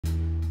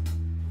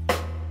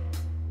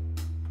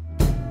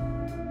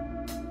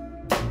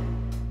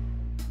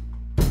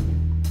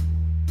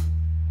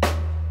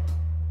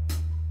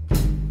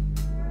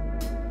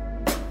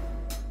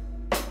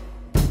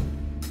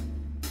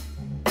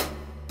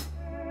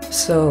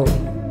So,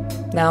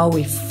 now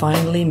we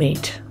finally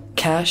meet.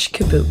 Cash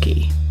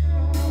Kabuki.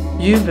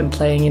 You've been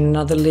playing in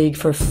another league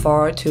for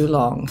far too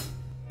long.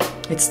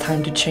 It's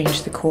time to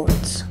change the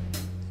courts.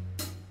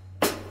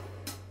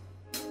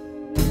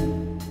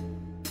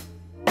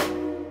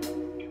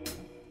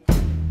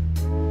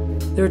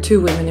 There are two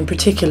women in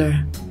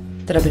particular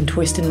that have been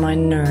twisting my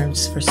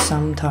nerves for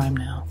some time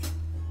now.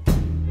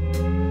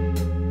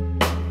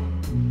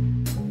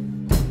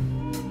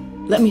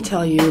 Let me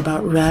tell you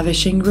about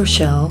Ravishing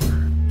Rochelle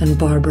and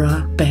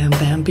Barbro Bam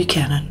Bam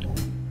Buchanan.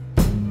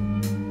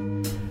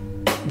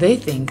 They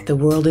think the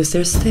world is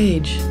their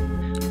stage,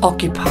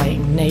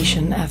 occupying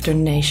nation after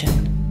nation.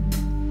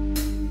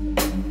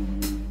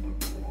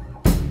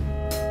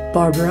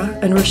 Barbro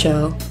and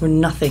Rochelle were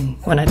nothing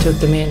when I took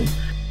them in,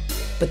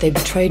 but they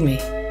betrayed me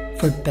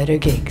for better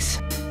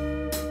gigs.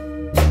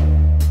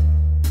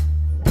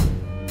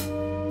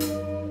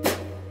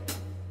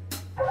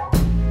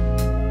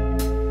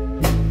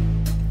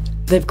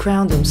 They've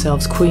crowned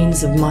themselves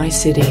queens of my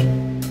city.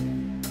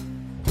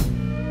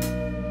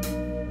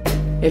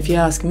 If you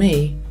ask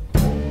me,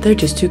 they're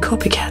just two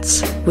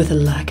copycats with a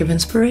lack of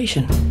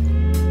inspiration.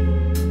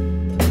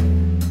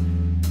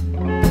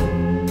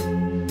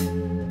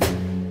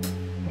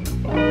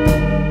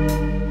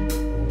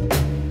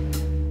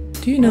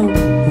 Do you know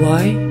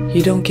why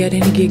you don't get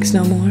any gigs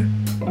no more?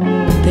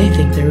 They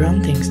think they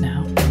run things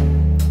now,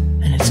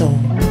 and it's all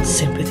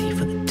sympathy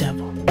for the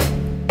devil.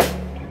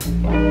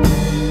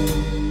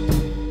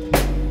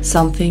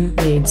 Something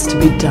needs to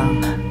be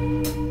done.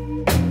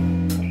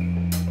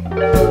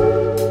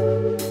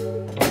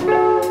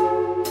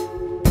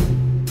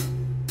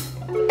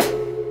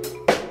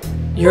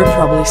 You're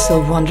probably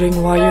still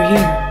wondering why you're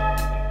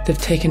here. They've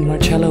taken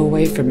Marcello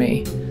away from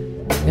me,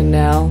 and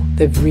now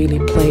they've really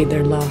played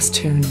their last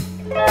tune.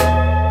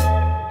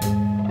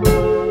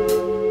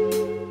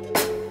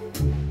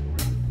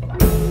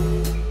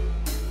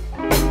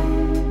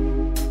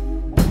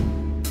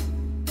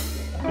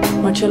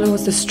 Marcello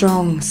was the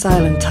strong,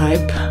 silent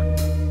type,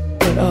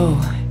 but oh,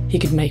 he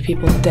could make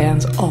people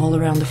dance all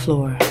around the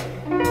floor.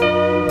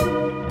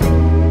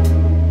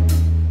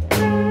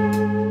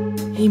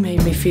 He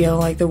made me feel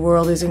like the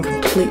world isn't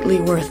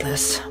completely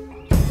worthless.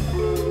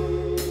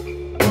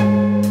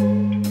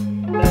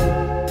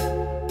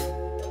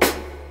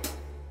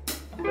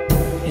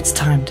 It's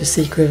time to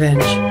seek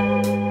revenge.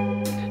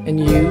 And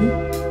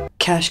you,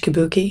 Cash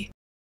Kabuki,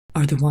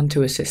 are the one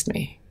to assist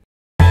me.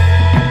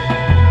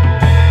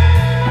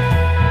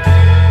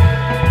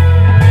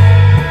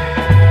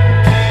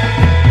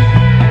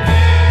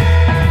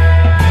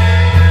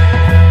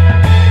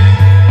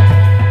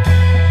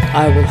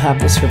 I will have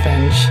this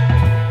revenge.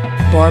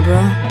 Barbro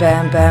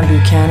Bam Bam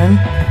Buchanan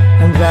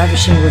and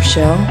Ravishing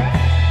Rochelle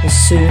will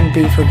soon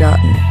be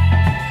forgotten.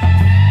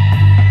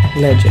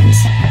 Legends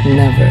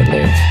never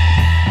live.